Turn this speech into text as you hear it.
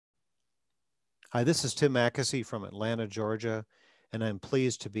Hi, this is Tim Mackesy from Atlanta, Georgia, and I'm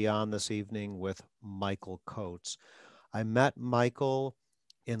pleased to be on this evening with Michael Coates. I met Michael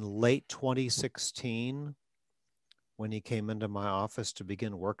in late 2016 when he came into my office to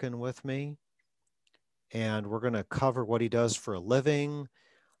begin working with me. And we're going to cover what he does for a living,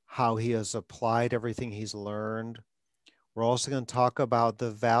 how he has applied everything he's learned. We're also going to talk about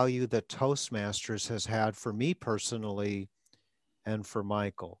the value that Toastmasters has had for me personally and for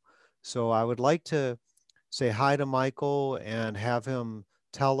Michael. So I would like to say hi to Michael and have him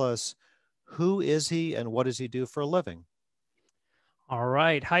tell us who is he and what does he do for a living. All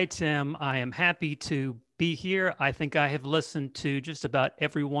right. Hi, Tim. I am happy to be here. I think I have listened to just about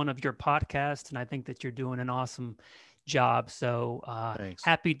every one of your podcasts, and I think that you're doing an awesome job. So Thanks.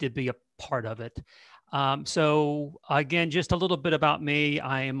 happy to be a part of it. So, again, just a little bit about me.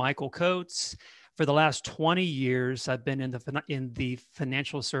 I am Michael Coates. For the last 20 years, I've been in the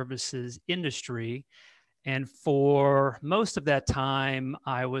financial services industry. And for most of that time,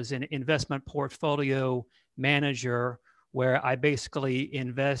 I was an investment portfolio manager where I basically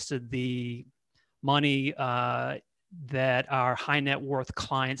invested the money that our high net worth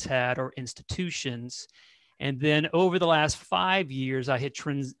clients had or institutions. And then over the last 5 years, I had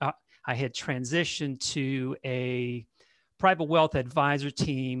transitioned to a private wealth advisor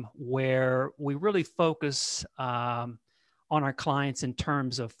team where we really focus on our clients in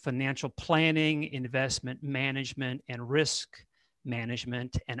terms of financial planning, investment management, and risk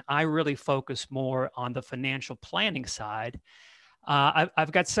management. And I really focus more on the financial planning side.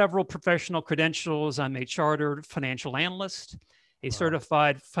 I've got several professional credentials. I'm a chartered financial analyst, a Wow.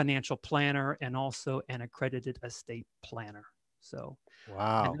 certified financial planner, and also an accredited estate planner. So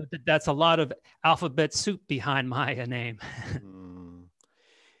I Wow. know that that's a lot of alphabet soup behind my name. Mm.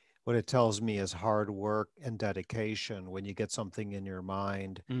 What it tells me is hard work and dedication. When you get something in your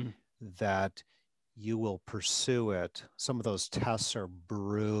mind, Mm, that you will pursue it. Some of those tests are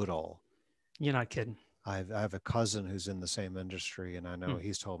brutal. you're not kidding. I have a cousin who's in the same industry, and I know Mm,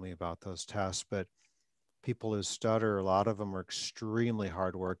 he's told me about those tests, but people who stutter, a lot of them are extremely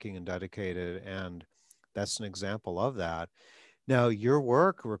hardworking and dedicated, and that's an example of that. Now, your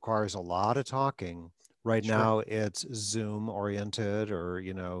work requires a lot of talking. Right sure. now, it's Zoom oriented, or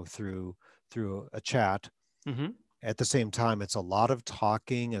through a chat. Hmm. At the same time, it's a lot of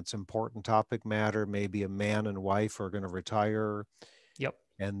talking. It's important topic matter. Maybe a man and wife are going to retire, Yep.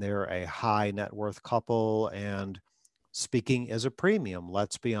 and they're a high net worth couple, and speaking is a premium.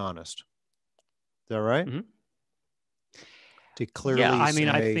 Let's be honest. Is that right? Hmm. To Yeah, clearly I mean,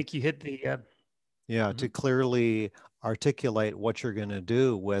 I say, think you hit the. yeah, to Mhm. clearly articulate what you're going to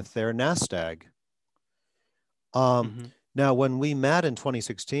do with their nest egg. Um, Mhm. Now, when we met in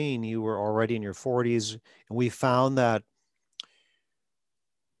 2016, you were already in your 40s, and we found that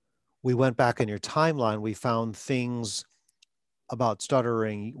we went back in your timeline. We found things about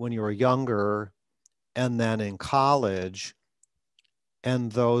stuttering when you were younger and then in college,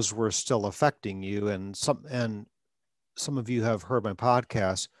 and those were still affecting you. And some of you have heard my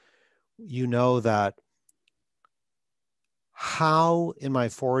podcast. You know that how in my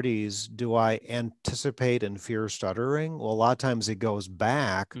 40s do I anticipate and fear stuttering? Well, a lot of times it goes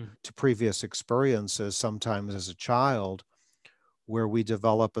back Mhm. to previous experiences, sometimes as a child, where we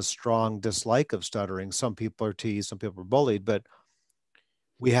develop a strong dislike of stuttering. Some people are teased, some people are bullied, but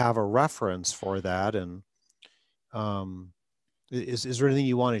we have a reference for that. And um, is there anything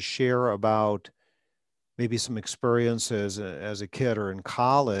you want to share about maybe some experiences as a kid or in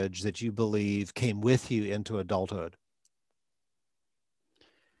college that you believe came with you into adulthood?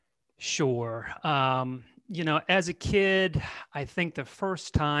 Sure. As a kid, I think the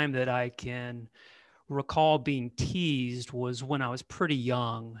first time that I can recall being teased was when I was pretty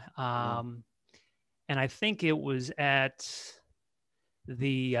young. Mm, And I think it was at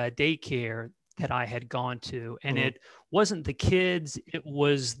the daycare that I had gone to. And mhm, it wasn't the kids, it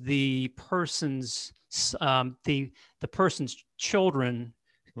was the person's children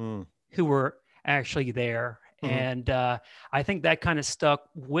mm, who were actually there. mhm, And I think that kind of stuck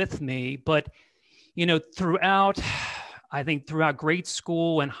with me. But, throughout, I think throughout grade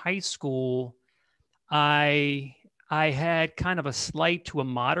school and high school, I I had kind of a slight to a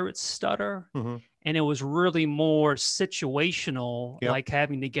moderate stutter. mhm. And it was really more situational, Yep. like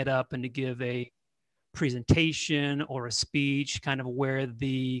having to get up and to give a presentation or a speech, kind of where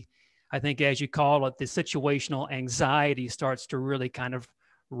I think, as you call it, the situational anxiety starts to really kind of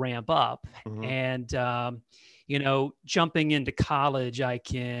ramp up. Mhm, And, jumping into college, I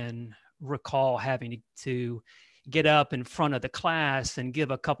can recall having to get up in front of the class and give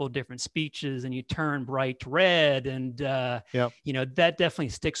a couple of different speeches, and you turn bright red. And, yep. that definitely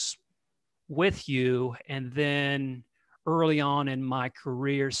sticks with you. And then early on in my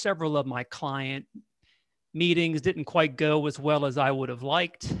career, several of my client meetings didn't quite go as well as I would have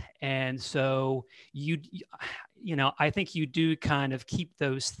liked. And so I think you do kind of keep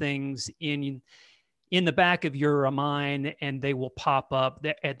those things in the back of your mind, and they will pop up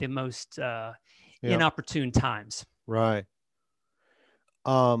at the most Yeah. inopportune times. Right.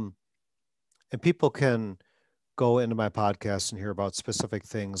 Um, and people can go into my podcast and hear about specific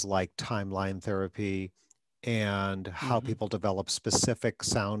things like timeline therapy and how Mm-hmm. people develop specific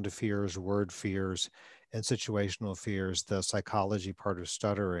sound fears, word fears, and situational fears, the psychology part of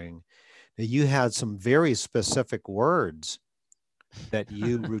stuttering. Now, you had some very specific words that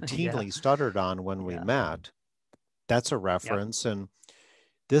you Yeah. routinely stuttered on when we Yeah. met. That's a Yep. reference. And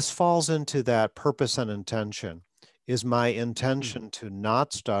this falls into that purpose and intention. Is my Mm-hmm. intention to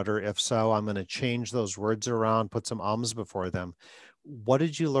not stutter? If so, I'm going to change those words around, put some ums before them. What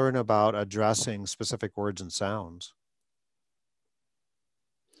did you learn about addressing specific words and sounds?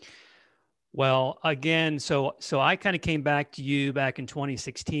 Well, again, so I kind of came back to you back in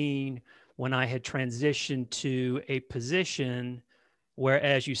 2016 when I had transitioned to a position where,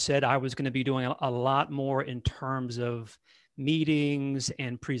 as you said, I was going to be doing a lot more in terms of meetings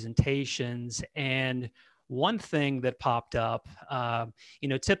and presentations. And one thing that popped up,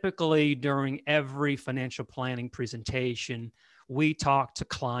 typically during every financial planning presentation, we talk to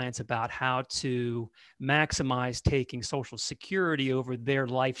clients about how to maximize taking Social Security over their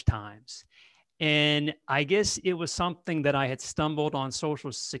lifetimes. And I guess it was something that I had stumbled on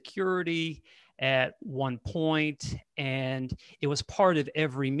Social Security at one point, and it was part of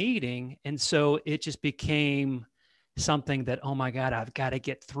every meeting. And so it just became something that, oh my God, I've got to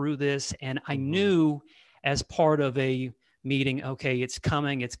get through this. And I Mm-hmm. knew as part of a meeting, okay, it's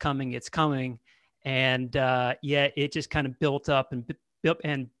coming, it's coming, it's coming. And yeah, it just kind of built up and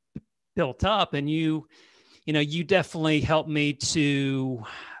built up. And you definitely helped me to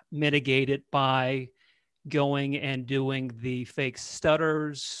mitigate it by going and doing the fake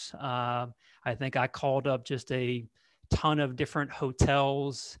stutters. I think I called up just a ton of different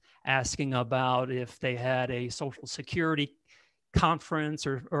hotels asking about if they had a Social Security conference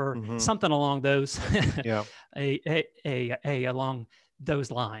or Mm-hmm. something along those Yeah. along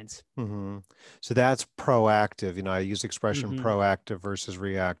those lines. Mm-hmm. So that's proactive. I use the expression Mm-hmm. proactive versus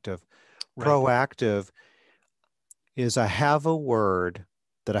reactive. Right. Proactive is I have a word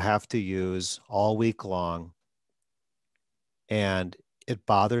that I have to use all week long and it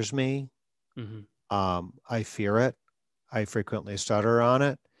bothers me. Mm-hmm. I fear it. I frequently stutter on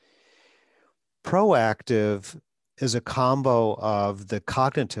it. Proactive is a combo of the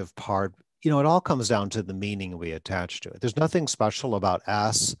cognitive part. It all comes down to the meaning we attach to it. There's nothing special about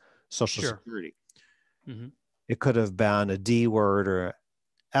S, Social Sure. Security. Mm-hmm. It could have been a D word or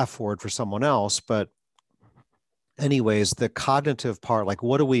F word for someone else, but anyways, the cognitive part, like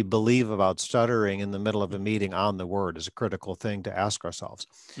what do we believe about stuttering in the middle of a meeting on the word, is a critical thing to ask ourselves.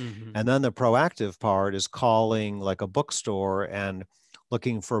 Mm-hmm. And then the proactive part is calling like a bookstore and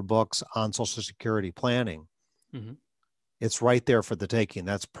looking for books on Social Security planning. Mm-hmm. It's right there for the taking.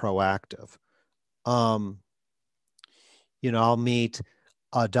 That's proactive. Um, I'll meet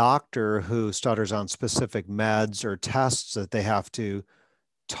a doctor who stutters on specific meds or tests that they have to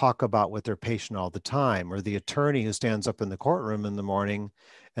talk about with their patient all the time, or the attorney who stands up in the courtroom in the morning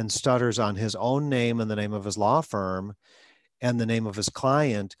and stutters on his own name and the name of his law firm and the name of his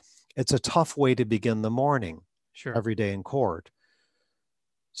client. It's a tough way to begin the morning Sure. every day in court.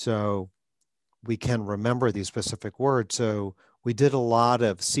 So we can remember these specific words. So we did a lot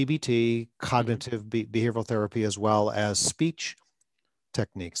of CBT, Mm-hmm. cognitive behavioral therapy, as well as speech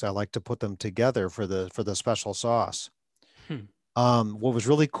techniques. I like to put them together for the special sauce. Hmm. What was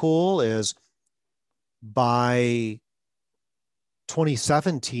really cool is by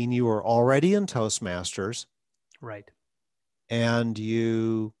 2017, you were already in Toastmasters, Right. and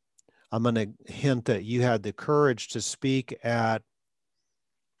I'm going to hint that you had the courage to speak at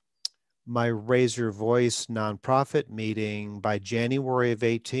my Raise Your Voice nonprofit meeting by January of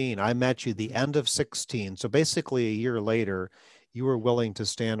 18. I met you the Mm-hmm. end of 16. So basically a year later, you were willing to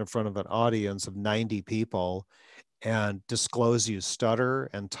stand in front of an audience of 90 people and disclose you stutter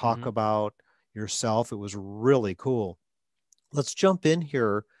and talk Mm-hmm. about yourself. It was really cool. Let's jump in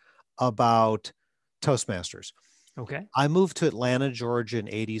here about Toastmasters. Okay. I moved to Atlanta, Georgia in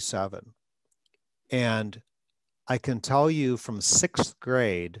 87. And I can tell you from sixth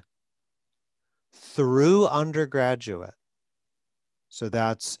grade through undergraduate. So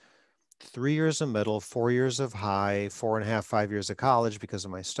that's 3 years of middle, 4 years of high, 4.5, 5 years of college because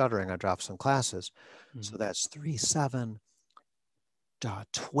of my stuttering. I dropped some classes. So Mm-hmm. that's 3, 7.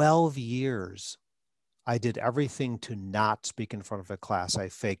 12 years, I did everything to not speak in front of a class. I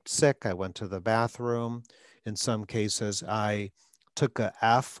faked sick. I went to the bathroom. In some cases, I took a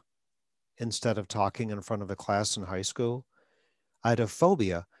F instead of talking in front of a class in high school. I had a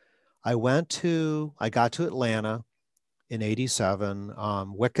phobia. I got to Atlanta in 87,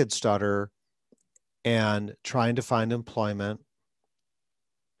 wicked stutter, and trying to find employment.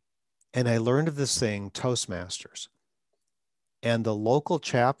 And I learned of this thing, Toastmasters. And the local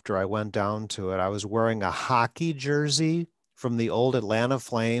chapter, I went down to it. I was wearing a hockey jersey from the old Atlanta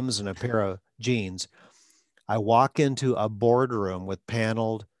Flames and a pair of jeans. I walk into a boardroom with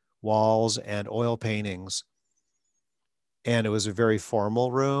paneled walls and oil paintings. And it was a very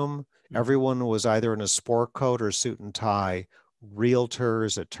formal room. Everyone was either in a sport coat or suit and tie,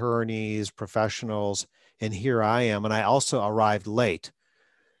 realtors, attorneys, professionals. And here I am. And I also arrived late.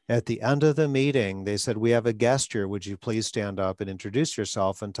 At the end of the meeting, they said, "We have a guest here. Would you please stand up and introduce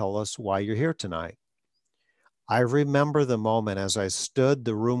yourself and tell us why you're here tonight?" I remember the moment as I stood,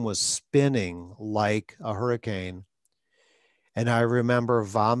 the room was spinning like a hurricane. And I remember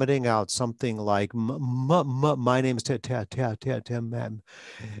vomiting out something like, "My name's Tim.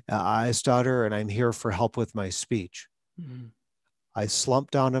 I stutter and I'm here for help with my speech." Mm-hmm. I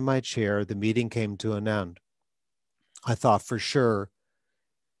slumped down in my chair. The meeting came to an end. I thought for sure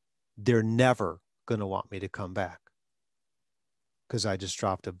they're never going to want me to come back because I just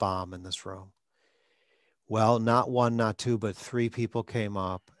dropped a bomb in this room. Well, not one, not two, but three people came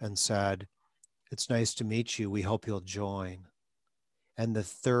up and said, "It's nice to meet you. We hope you'll join." And the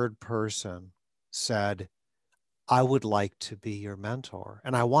third person said, "I would like to be your mentor."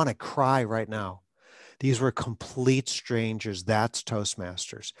 And I want to cry right now. These were complete strangers. That's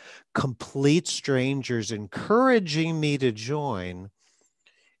Toastmasters. Complete strangers encouraging me to join.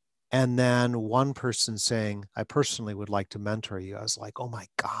 And then one person saying, "I personally would like to mentor you." I was like, oh my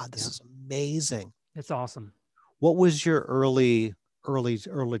God, this is amazing. It's awesome. What was your early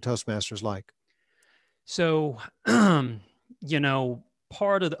Toastmasters like? So,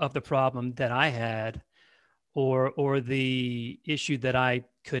 part of the problem that I had, or the issue that I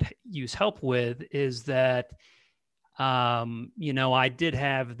could use help with, is that I did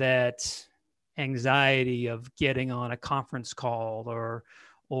have that anxiety of getting on a conference call, or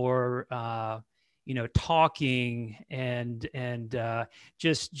talking, and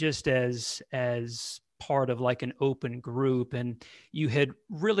just as part of like an open group. And you had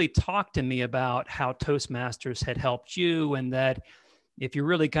really talked to me about how Toastmasters had helped you, and that if you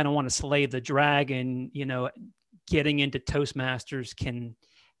really kind of want to slay the dragon, getting into Toastmasters can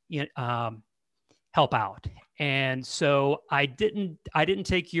help out. And so I didn't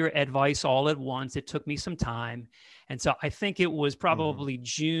take your advice all at once. It took me some time. And so I think it was probably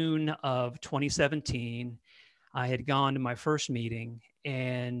June of 2017. I had gone to my first meeting,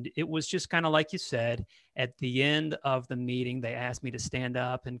 and it was just kind of like you said. At the end of the meeting, they asked me to stand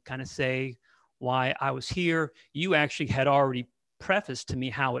up and kind of say why I was here. You actually had already prefaced to me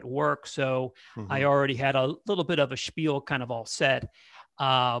how it worked, so I already had a little bit of a spiel kind of all set.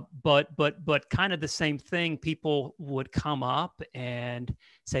 But kind of the same thing. People would come up and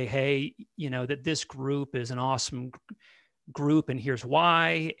say, "Hey, that this group is an awesome group, and here's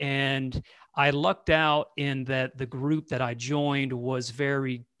why." And I lucked out in that the group that I joined was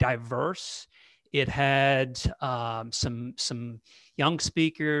very diverse. It had some young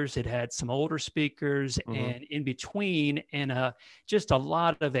speakers, it had some older speakers, and in between, and just a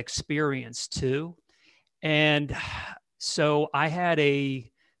lot of experience too. And so I had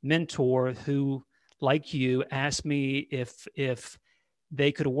a mentor who, like you, asked me if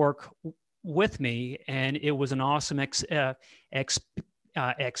they could work with me, and it was an awesome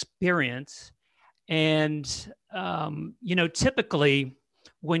experience. And typically,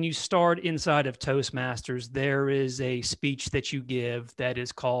 when you start inside of Toastmasters, there is a speech that you give that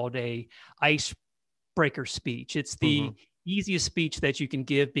is called a icebreaker speech. It's the easiest speech that you can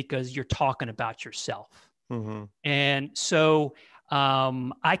give because you're talking about yourself. And so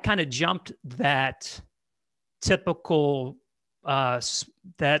I kind of jumped that typical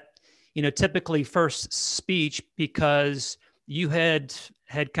typically first speech, because you had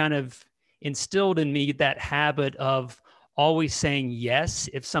kind of instilled in me that habit of always saying yes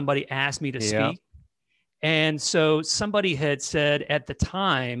if somebody asked me to speak. And so somebody had said at the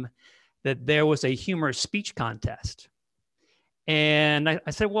time that there was a humorous speech contest. And I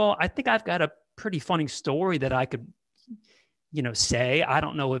said, well, I think I've got a pretty funny story that I could, say. I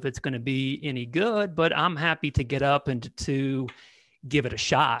don't know if it's going to be any good, but I'm happy to get up and to give it a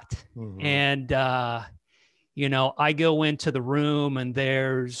shot. And, I go into the room, and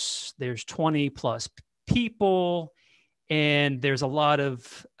there's 20 plus people, and there's a lot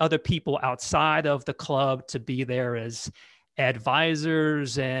of other people outside of the club to be there as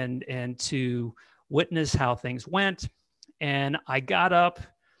advisors and to witness how things went. And I got up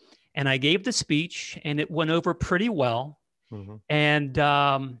and I gave the speech, and it went over pretty well. Mm-hmm. And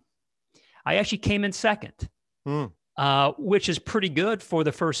I actually came in second, which is pretty good for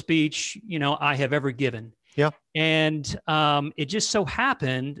the first speech, I have ever given. Yeah. And it just so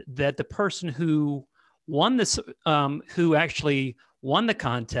happened that the person who won this, who actually won the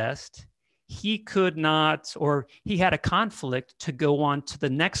contest, he could not, or he had a conflict to go on to the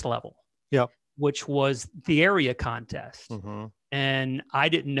next level. Yeah. Which was the area contest. Mm-hmm. And I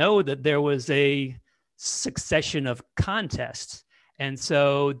didn't know that there was a succession of contests. And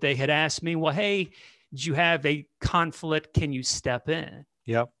so they had asked me, well, hey, did you have a conflict? Can you step in?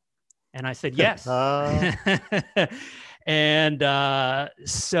 Yep. And I said, yes. And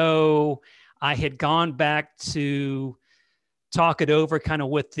so I had gone back to talk it over kind of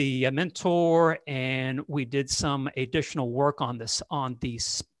with the mentor, and we did some additional work on this, on the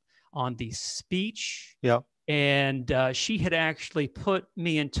speech. Yep. And she had actually put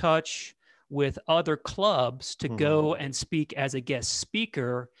me in touch with other clubs to go and speak as a guest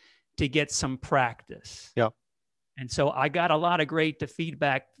speaker to get some practice. Yep. And so I got a lot of great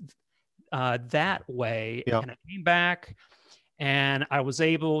feedback that way. Yep. And I came back and I was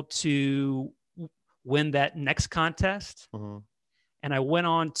able to win that next contest. And I went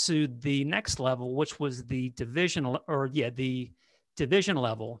on to the next level, which was the division level.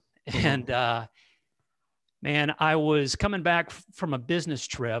 And man, I was coming back from a business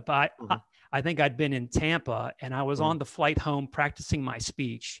trip. I think I'd been in Tampa, and I was on the flight home practicing my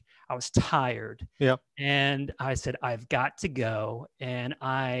speech. I was tired. Yep. And I said, I've got to go. And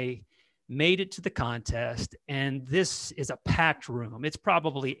I made it to the contest. And this is a packed room. It's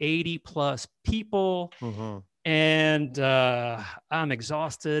probably 80 plus people. And I'm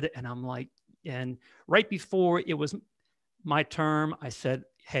exhausted. And I'm like, and right before it was my term, I said,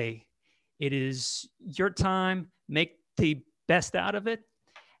 hey, it is your time. Make the best out of it.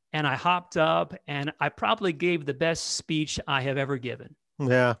 And I hopped up and I probably gave the best speech I have ever given.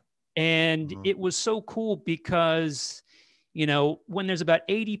 Yeah. And it was so cool because, when there's about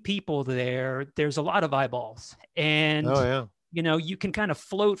 80 people there, there's a lot of eyeballs. And, you can kind of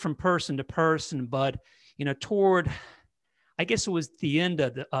float from person to person. But, toward, I guess it was the end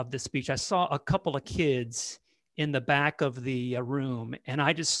of the speech, I saw a couple of kids in the back of the room, and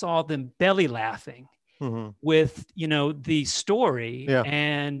I just saw them belly laughing with, the story. Yeah.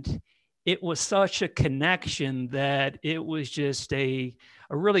 And it was such a connection that it was just a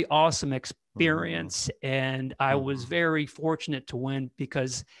really awesome experience. And I was very fortunate to win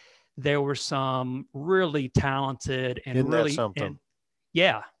because there were some really talented and Isn't really, that something? and,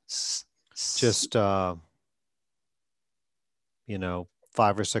 yeah. Just, 5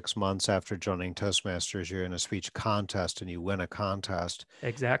 or 6 months after joining Toastmasters, you're in a speech contest and you win a contest.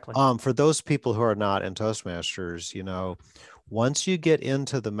 Exactly. For those people who are not in Toastmasters, once you get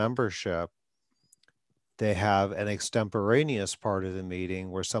into the membership, they have an extemporaneous part of the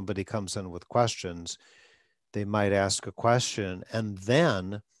meeting where somebody comes in with questions. They might ask a question and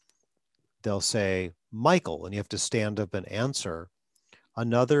then they'll say, Michael, and you have to stand up and answer.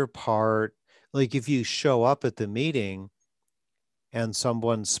 Another part, like if you show up at the meeting and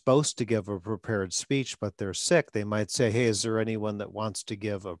someone's supposed to give a prepared speech, but they're sick, they might say, hey, is there anyone that wants to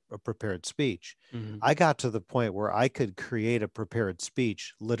give a prepared speech? I got to the point where I could create a prepared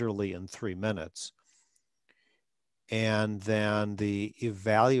speech literally in 3 minutes. And then the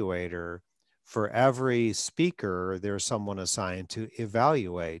evaluator, for every speaker, there's someone assigned to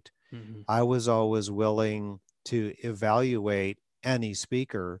evaluate. I was always willing to evaluate any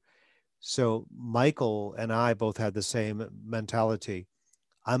speaker. So Michael and I both had the same mentality.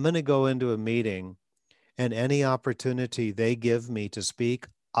 I'm going to go into a meeting, and any opportunity they give me to speak,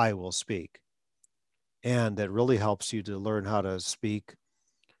 I will speak. And that really helps you to learn how to speak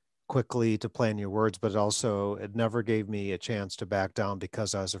quickly, to plan your words, but also it never gave me a chance to back down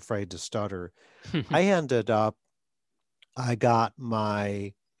because I was afraid to stutter. I got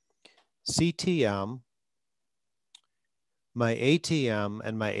my CTM, my ATM,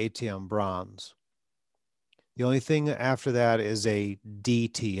 and my ATM bronze. The only thing after that is a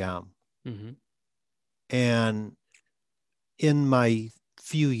DTM. And in my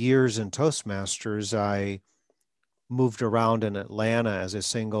few years in Toastmasters, I moved around in Atlanta as a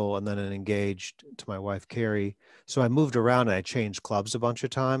single and then engaged to my wife, Carrie. So I moved around and I changed clubs a bunch of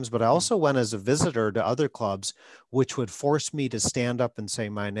times, but I also went as a visitor to other clubs, which would force me to stand up and say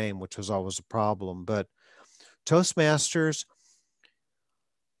my name, which was always a problem. But Toastmasters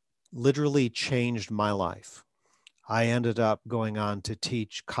literally changed my life. I ended up going on to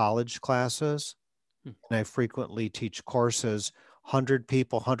teach college classes, Hmm. and I frequently teach courses, 100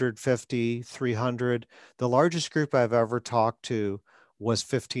 people, 150, 300. The largest group I've ever talked to was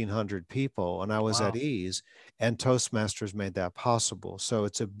 1,500 people, and I was at Wow. ease, and Toastmasters made that possible. So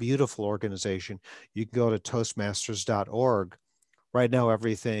it's a beautiful organization. You can go to toastmasters.org. Right now,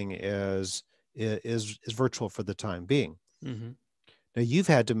 everything is virtual for the time being. Hmm. Now, you've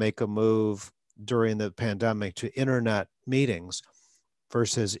had to make a move during the pandemic to internet meetings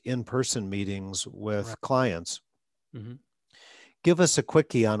versus in-person meetings Right. with clients. Hmm. Give us a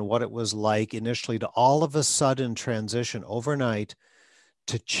quickie on what it was like initially to all of a sudden transition overnight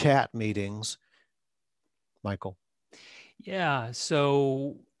to chat meetings, Michael. Yeah.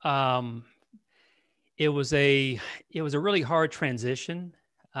 So it was a really hard transition.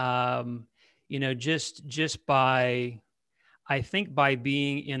 Um, just by, I think, by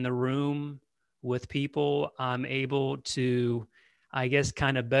being in the room with people, I'm able to, I guess,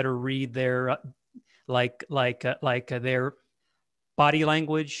 kind of better read their their body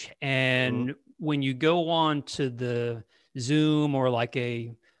language. Mm-hmm. And when you go on to the Zoom or like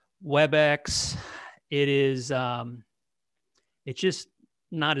a WebEx, it is it's just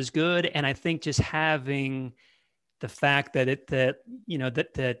not as good. And I think just having the fact that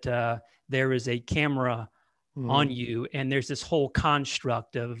there is a camera Mm-hmm. on you, and there's this whole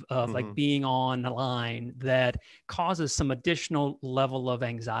construct of like Mm-hmm. being on the line that causes some additional level of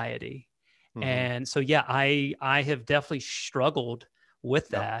anxiety. Mm-hmm. And so yeah, I have definitely struggled with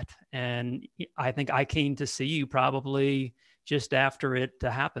Yep. that. And I think I came to see you probably just after it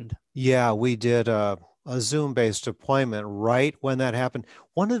happened. Yeah, we did a Zoom-based appointment right when that happened.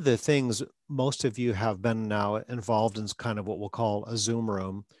 One of the things most of you have been now involved in is kind of what we'll call a Zoom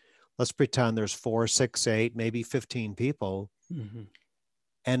room. Let's pretend there's 4, 6, 8, maybe 15 people. Mm-hmm.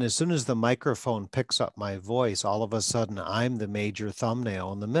 And as soon as the microphone picks up my voice, all of a sudden I'm the major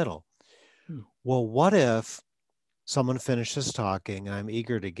thumbnail in the middle. Mm-hmm. Well, what if someone finishes talking and I'm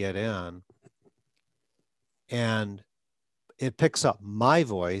eager to get in and it picks up my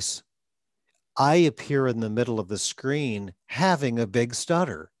voice? I appear in the middle of the screen having a big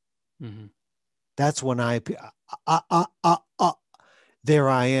stutter. Mm-hmm. That's when there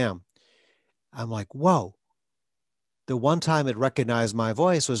I am. I'm like, whoa. The one time it recognized my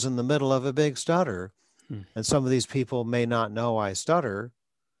voice was in the middle of a big stutter. And some of these people may not know I stutter.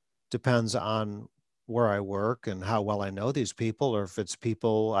 Depends on where I work and how well I know these people, or if it's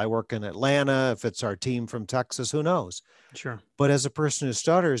people I work in Atlanta, if it's our team from Texas, who knows? Sure. But as a person who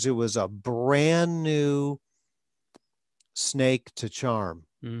stutters, it was a brand new snake to charm.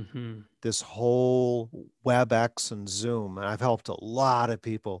 Mm-hmm. This whole WebEx and Zoom, and I've helped a lot of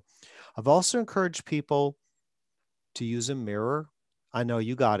people. I've also encouraged people to use a mirror. I know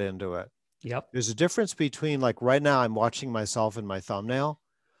you got into it. Yep. There's a difference between, like, right now I'm watching myself in my thumbnail,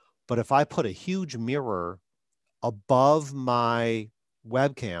 but if I put a huge mirror above my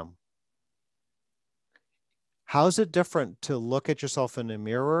webcam, how's it different to look at yourself in a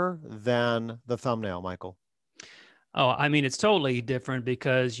mirror than the thumbnail, Michael? Oh, I mean, it's totally different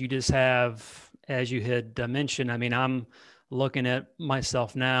because you just have, as you had mentioned, I mean, I'm looking at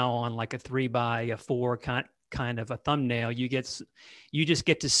myself now on like a 3 by 4 kind of a thumbnail. You just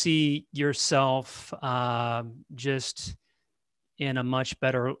get to see yourself just in a much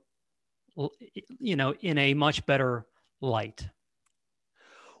better, in a much better light.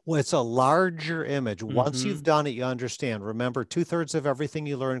 Well, it's a larger image. Once Mm-hmm. you've done it, you understand. Remember, 2/3 of everything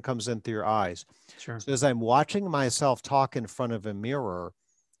you learn comes in through your eyes. Sure. So as I'm watching myself talk in front of a mirror,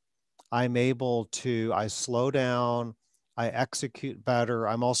 I slow down, I execute better.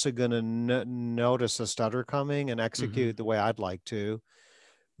 I'm also going to notice a stutter coming and Mm-hmm. execute the way I'd like to.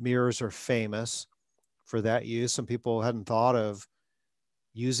 Mirrors are famous for that use. Some people hadn't thought of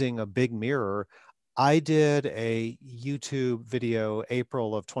using a big mirror. I did a YouTube video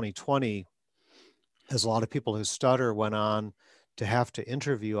April of 2020, as a lot of people who stutter went on to have to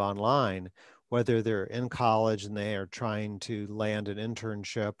interview online, whether they're in college and they are trying to land an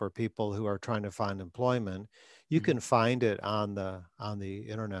internship, or people who are trying to find employment. You Mm-hmm. can find it on the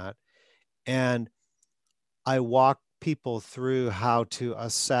internet. And I walk people through how to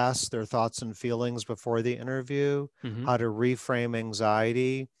assess their thoughts and feelings before the interview, Mm-hmm. how to reframe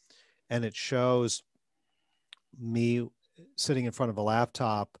anxiety. And it shows me sitting in front of a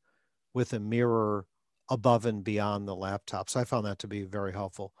laptop with a mirror above and beyond the laptop. So I found that to be very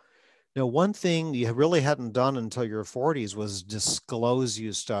helpful. Now, one thing you really hadn't done until your 40s was disclose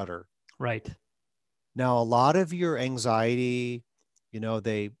you stutter. Right. Now, a lot of your anxiety, you know,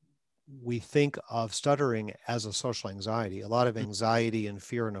 we think of stuttering as a social anxiety. A lot of anxiety and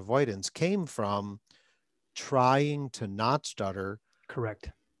fear and avoidance came from trying to not stutter, Correct.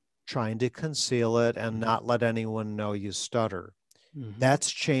 trying to conceal it and Mhm. not let anyone know you stutter. Mhm.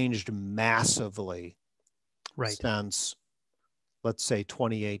 That's changed massively Right. since, let's say,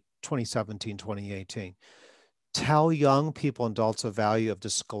 2017, 2018. Tell young people and adults the value of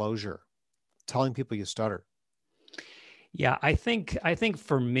disclosure, telling people you stutter. Yeah, I think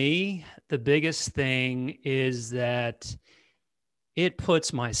for me, the biggest thing is that it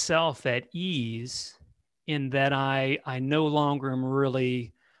puts myself at ease in that I no longer am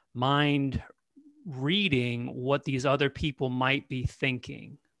really mind reading what these other people might be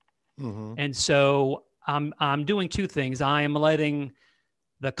thinking. Mm-hmm. And so I'm doing two things. I am letting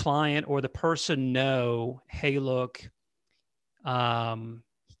the client or the person know, hey, look, um,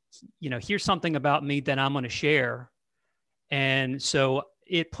 here's something about me that I'm going to share. And so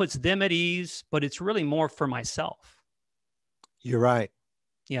it puts them at ease, but it's really more for myself. You're right.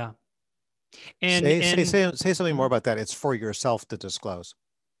 Yeah. And and Say something more Mhm. about that. It's for yourself to disclose.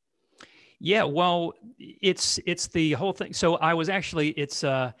 Yeah, well, it's the whole thing. So I was actually it's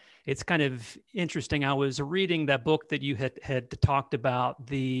kind of interesting. I was reading that book that you had talked about,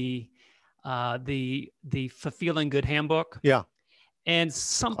 the Feeling Good Handbook, Yeah, and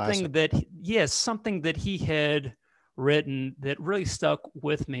it's a classic. something that he had written that really stuck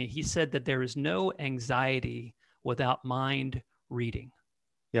with me. He said that there is no anxiety without mind reading.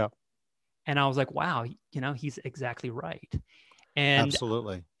 Yeah, And I was like, wow, he's exactly right. And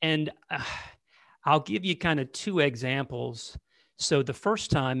absolutely. and I'll give you kind of two examples. So the first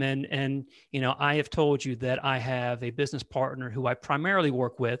time, and I have told you that I have a business partner who I primarily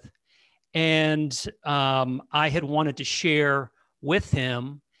work with, and I had wanted to share with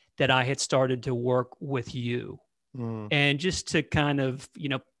him that I had started to work with you, Mm, and just to kind of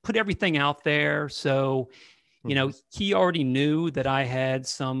put everything out there. So mm-hmm. he already knew that I had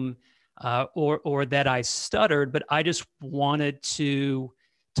some or that I stuttered, but I just wanted to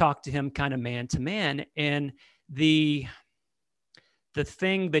talk to him kind of man to man. And the the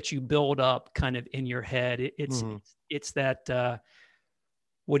thing that you build up kind of in your head, Mm-hmm. it's that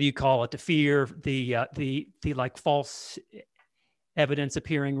what do you call it? The fear, the like false evidence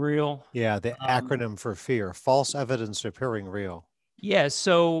appearing real. Yeah, the Um, acronym for fear, false evidence appearing real. yeah,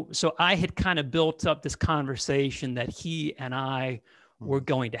 so I had kind of built up this conversation that he and I were Mm-hmm.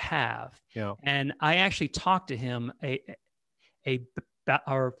 going to have, Yeah. and I actually talked to him a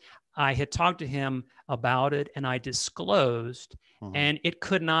or I had talked to him about it, and I disclosed, Mm-hmm. and it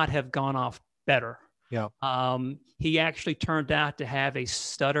could not have gone off better. Yeah. He actually turned out to have a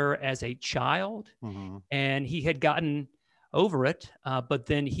stutter as a child, Mm-hmm. and he had gotten over it, but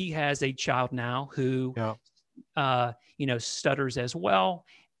then he has a child now who Yeah. stutters as well.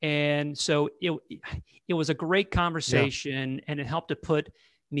 And so it was a great Yeah. conversation, and it helped to put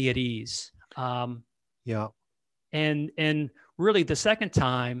me at ease. Yeah. And really, the second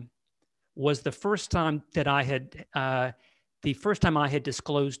time was the first time I had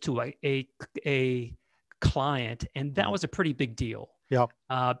disclosed to a client, and that Mm-hmm. was a pretty big deal. Yeah.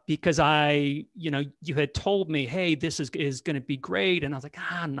 Because you had told me, hey, this is going to be great, and I was like,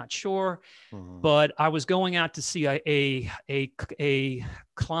 I'm not sure, Mm-hmm. but I was going out to see a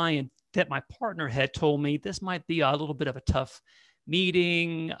client that my partner had told me this might be a little bit of a tough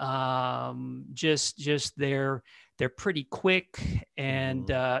meeting. Just they're pretty quick, and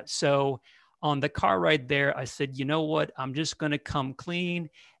Mm-hmm. so on the car ride there, I said, you know what, I'm just going to come clean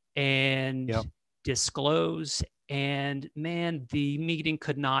and Yep. disclose. And man, the meeting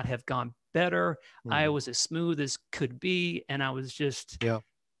could not have gone better. I Mm-hmm. was as smooth as could be, and I was just, Yeah.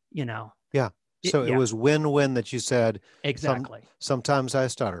 you know, Yeah. So it yeah, was win-win that you said exactly. sometimes I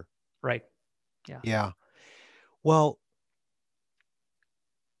stutter. Right. Yeah. Yeah. Well,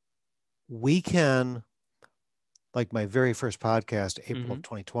 we can, like my very first podcast, April Hmm. of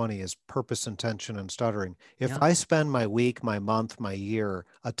 2020, is purpose, intention, and stuttering. If Yeah. I spend my week, my month, my year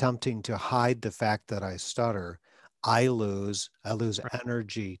attempting to hide the fact that I stutter, I lose Right.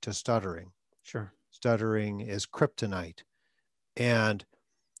 energy to stuttering. Sure. Stuttering is kryptonite, and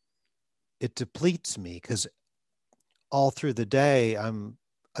it depletes me because all through the day I'm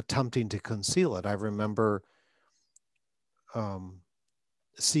attempting to conceal it. I remember um,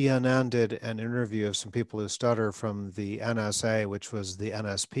 CNN did an interview of some people who stutter from the NSA, which was the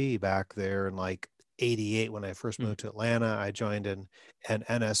NSP back there in like 88 when I first Mm-hmm. moved to Atlanta. I joined an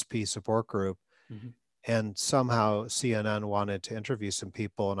NSP support group, Mm-hmm. and somehow CNN wanted to interview some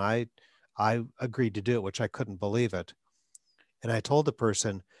people, and I agreed to do it, which I couldn't believe it. And I told the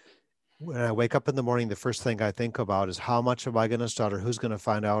person, when I wake up in the morning, the first thing I think about is how much am I going to stutter? Who's going to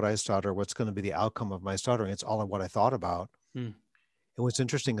find out I stutter? What's going to be the outcome of my stuttering? It's all of what I thought about. Mm. And what's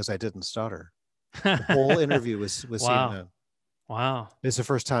interesting is I didn't stutter. The whole interview was Wow. CNN. Wow. It's the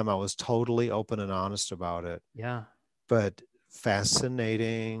first time I was totally open and honest about it, Yeah. but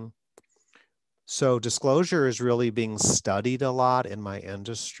fascinating. So disclosure is really being studied a lot in my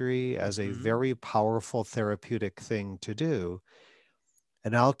industry as a Hmm. very powerful therapeutic thing to do.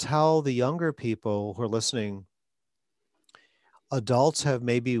 And I'll tell the younger people who are listening, adults have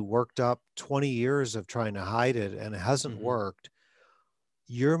maybe worked up 20 years of trying to hide it and it hasn't Hmm. worked.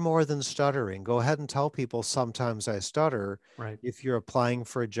 You're more than stuttering. Go ahead and tell people sometimes I stutter. Right. If you're applying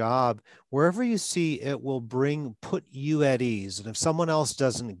for a job, wherever you see it will put you at ease. And if someone else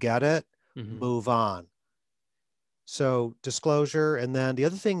doesn't get it, Hmm. move on. So disclosure. And then the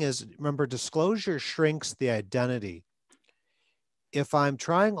other thing is, remember, disclosure shrinks the identity. If I'm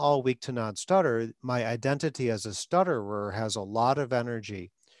trying all week to not stutter, my identity as a stutterer has a lot of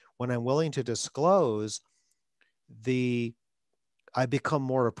energy. When I'm willing to disclose, the I become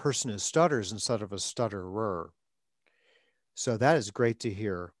more a person who stutters instead of a stutterer. So that is great to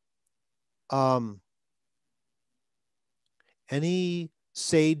hear. Um, any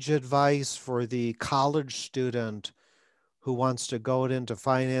sage advice for the college student who wants to go into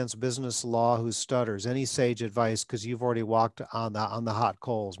finance, business, law, who stutters? Any sage advice? Because you've already walked on the hot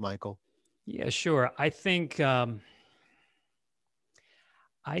coals, Michael. Yeah, sure. I think,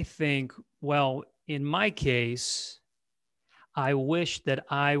 well, in my case, I wish that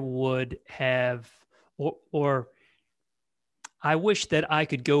I would have, or I wish that I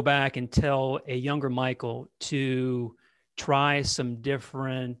could go back and tell a younger Michael to try some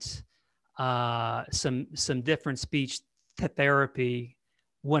different speech therapy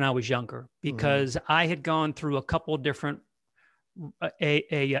when I was younger, Mm-hmm. because I had gone through a couple different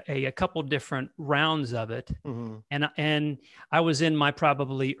a couple different rounds of it, Mm-hmm. and I was in my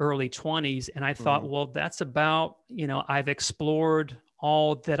probably early 20s, and I Mm-hmm. thought, well, that's about, I've explored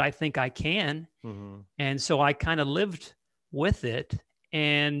all that I think I can, Mm-hmm. and so I kind of lived with it.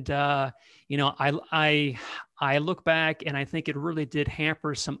 And you know I look back and I think it really did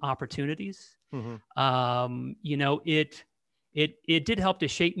hamper some opportunities. Mm-hmm. It did help to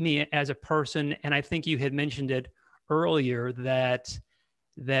shape me as a person, and I think you had mentioned it earlier that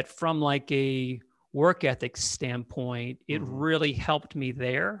from like a work ethic standpoint, it Mm-hmm. really helped me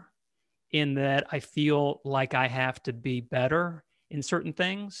there, in that I feel like I have to be better in certain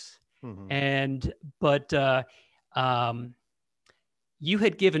things. Mm-hmm. And but um, you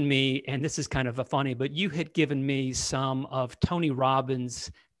had given me, and this is kind of a funny, but you had given me some of Tony Robbins'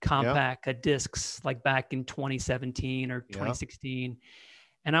 Yeah. compact discs like back in 2017 or Yeah. 2016.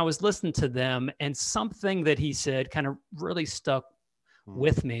 And I was listening to them, and something that he said kind of really stuck Mm-hmm.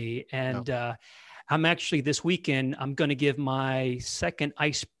 with me. Yeah. And I'm actually, this weekend, I'm going to give my second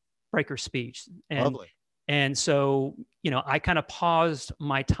icebreaker speech. Lovely. And so, I kind of paused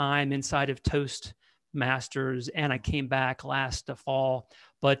my time inside of Toastmasters, and I came back last fall.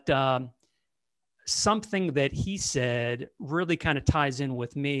 But something that he said really kind of ties in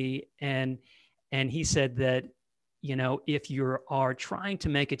with me. And he said that, if you are trying to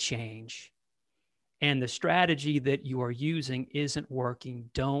make a change and the strategy that you are using isn't working,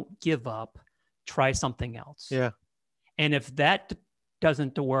 don't give up. Try something else. Yeah. And if that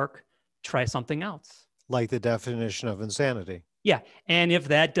doesn't work, try something else. Like the definition of insanity. Yeah. And if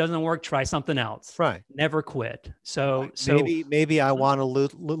that doesn't work, try something else. Right. Never quit. Right. So, Maybe I want to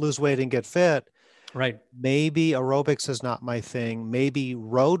lose weight and get fit. right. Maybe aerobics is not my thing. Maybe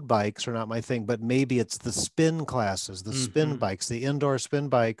road bikes are not my thing, but maybe it's the spin classes, the spin Mm-hmm. bikes, the indoor spin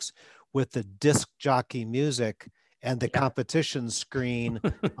bikes with the disc jockey music and the Yeah. competition screen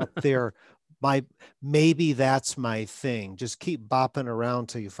up there. My Maybe that's my thing. Just keep bopping around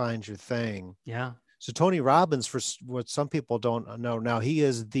till you find your thing. Yeah. So Tony Robbins, for what some people don't know now, he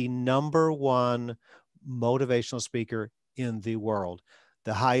is the number one motivational speaker in the world,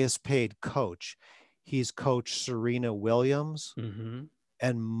 the highest paid coach. He's coached Serena Williams Mm-hmm.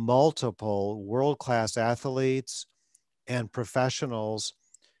 and multiple world-class athletes and professionals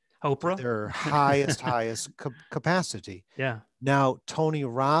to Oprah. their highest capacity. Yeah. Now, Tony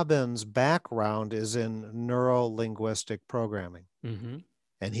Robbins' background is in neuro-linguistic programming. Mm-hmm.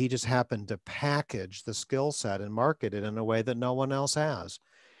 And he just happened to package the skill set and market it in a way that no one else has.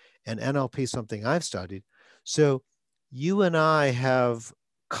 And NLP is something I've studied. So you and I have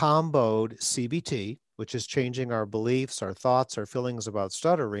comboed CBT, which is changing our beliefs, our thoughts, our feelings about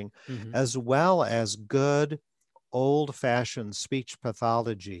stuttering, Mm-hmm. as well as good old-fashioned speech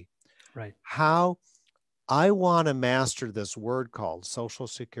pathology. Right. How I want to master this word called social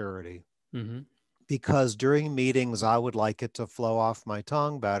security, Mm-hmm. because during meetings, I would like it to flow off my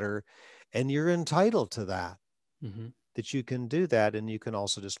tongue better. And you're entitled to that, Mm-hmm. that you can do that and you can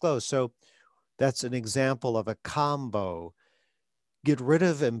also disclose. So That's an example of a combo. Get rid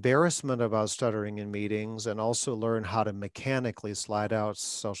of embarrassment about stuttering in meetings and also learn how to mechanically slide out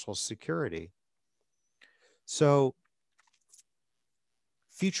Social Security. So,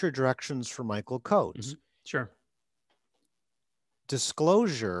 future directions for Michael Coates. Sure.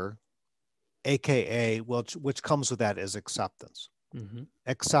 Disclosure, AKA, which comes with that, is acceptance.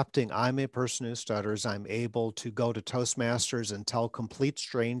 Accepting I'm a person who stutters. I'm able to go to Toastmasters and tell complete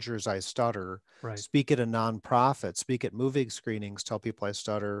strangers I stutter, Right. speak at a nonprofit, speak at movie screenings, tell people I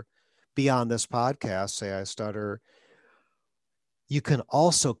stutter, be on this podcast, say I stutter. You can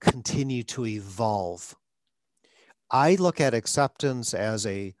also continue to evolve. I look at acceptance as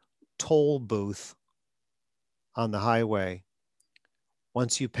a toll booth on the highway.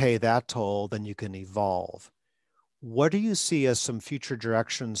 Once you pay that toll, then you can evolve. What do you see as some future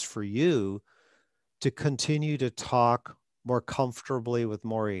directions for you to continue to talk more comfortably with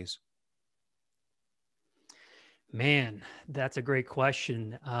more ease? Man, that's a great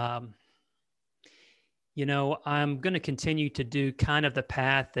question. I'm going to continue to do kind of the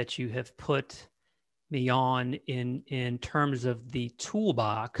path that you have put me on in terms of the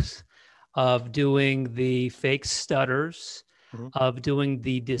toolbox of doing the fake stutters, of doing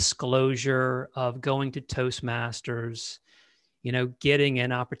the disclosure, of going to Toastmasters, getting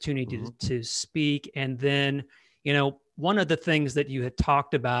an opportunity to speak. And then, one of the things that you had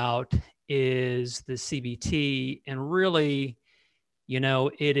talked about is the CBT. And really,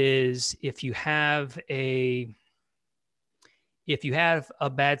 it is if you have a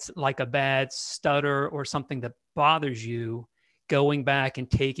bad stutter or something that bothers you, going back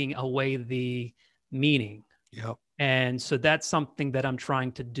and taking away the meaning. Yep. And so that's something that I'm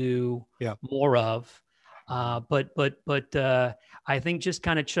trying to do more of. But I think just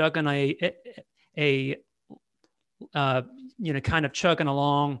kind of chugging kind of chugging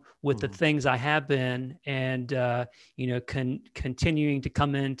along with the things I have been, and continuing to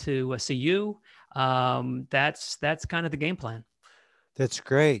come in to see you. That's kind of the game plan. That's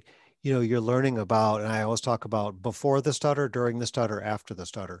great. You're learning about, and I always talk about before the stutter, during the stutter, after the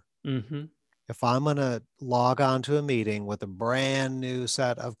stutter. If I'm going to log on to a meeting with a brand new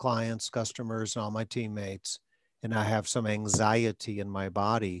set of clients, customers, and all my teammates, and I have some anxiety in my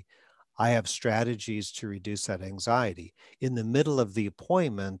body, I have strategies to reduce that anxiety. In the middle of the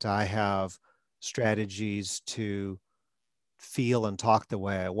appointment, I have strategies to feel and talk the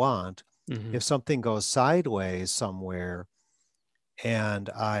way I want. If something goes sideways somewhere and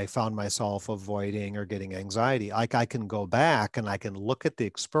I found myself avoiding or getting anxiety, like I can go back and I can look at the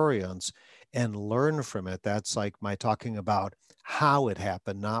experience and learn from it. That's like my talking about how it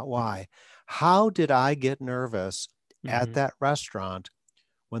happened, not why. How did I get nervous at that restaurant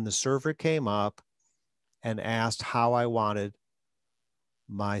when the server came up and asked how I wanted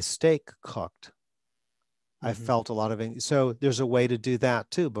my steak cooked? I felt a lot of, so there's a way to do that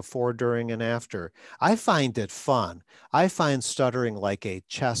too, before, during, and after. I find it fun. I find stuttering like a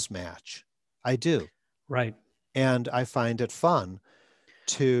chess match. I do. Right. And I find it fun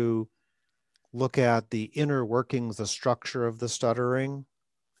to look at the inner workings, the structure of the stuttering.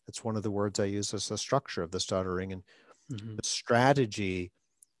 It's one of the words I use as the structure of the stuttering, and the strategy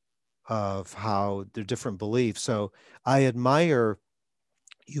of how the different beliefs. So I admire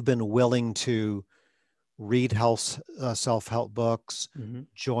you've been willing to read self-help books,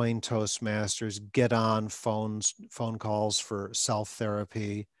 join Toastmasters, get on phone calls for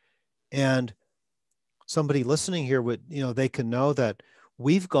self-therapy. And somebody listening here would, they can know that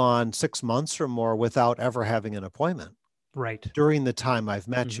we've gone 6 months or more without ever having an appointment. Right. During the time I've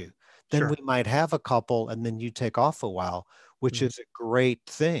met you. Then we might have a couple and then you take off a while, which is a great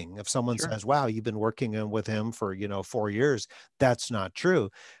thing. If someone says, wow, you've been working with him for, 4 years, that's not true,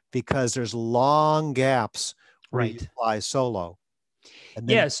 because there's long gaps where you fly solo. And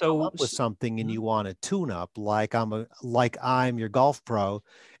then you come up with something and you want to tune up, like I'm your golf pro,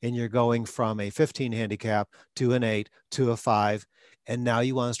 and you're going from a 15 handicap to an 8 to a 5, and now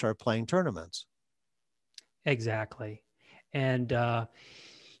you want to start playing tournaments. Exactly. And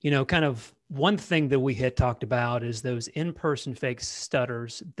kind of one thing that we had talked about is those in-person fake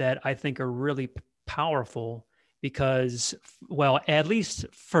stutters that I think are really powerful, because, well, at least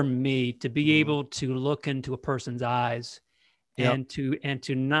for me, to be able to look into a person's eyes and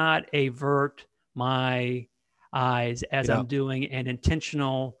to not avert my eyes as I'm doing an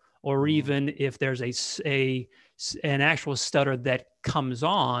intentional, or even if there's an actual stutter that comes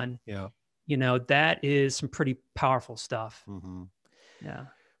on, that is some pretty powerful stuff. Yeah.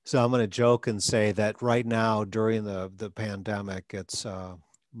 So I'm going to joke and say that right now during the pandemic, it's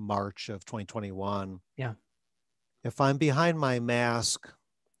March of 2021. Yeah. If I'm behind my mask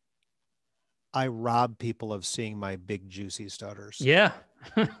I rob people of seeing my big, juicy stutters. Yeah.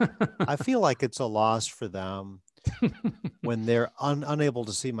 I feel like it's a loss for them when they're unable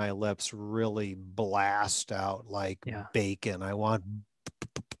to see my lips really blast out like Yeah. bacon. I want,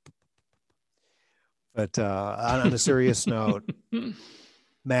 but on a serious note,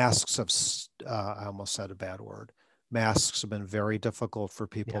 masks have, I almost said a bad word. Masks have been very difficult for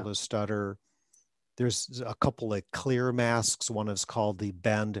people Yeah. to stutter. There's a couple of clear masks. One is called the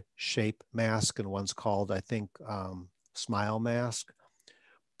bend shape mask, and one's called, I think, smile mask.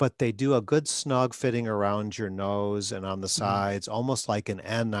 But they do a good snug fitting around your nose and on the Mhm. sides, almost like an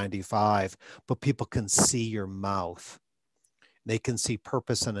N95, but people can see your mouth. They can see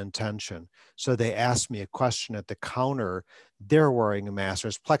purpose and intention. So they asked me a question at the counter. They're wearing a mask.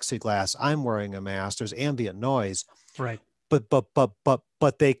 There's plexiglass. I'm wearing a mask. There's ambient noise. Right.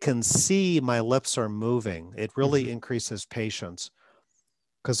 But they can see my lips are moving. It really Mhm. increases patience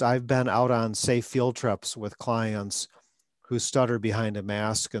because I've been out on safe field trips with clients who stutter behind a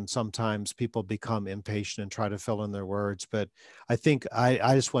mask, and sometimes people become impatient and try to fill in their words. But I think I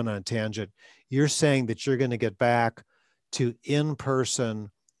just went on a tangent. You're saying that you're going to get back to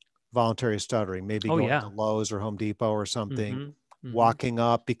in-person voluntary stuttering, maybe Oh going to yeah. Lowe's or Home Depot or something, Mhm. Mhm. walking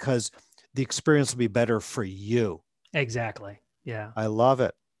up, because the experience will be better for you. Exactly. Yeah. I love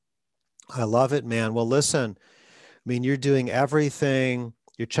it. I love it, man. Well, listen, I mean, you're doing everything,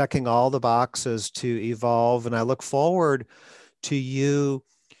 you're checking all the boxes to evolve. And I look forward to you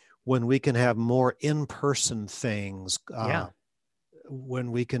when we can have more in-person things, Yeah.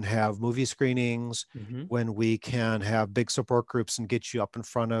 when we can have movie screenings, Mhm. when we can have big support groups and get you up in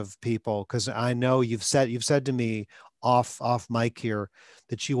front of people. Because I know you've said to me off mic here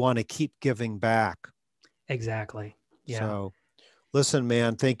that you want to keep giving back. Exactly. Yeah. So listen,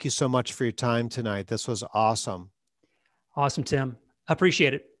 man, thank you so much for your time tonight. This was awesome. Awesome, Tim.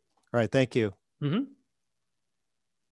 Appreciate it. All right, thank you. Mhm.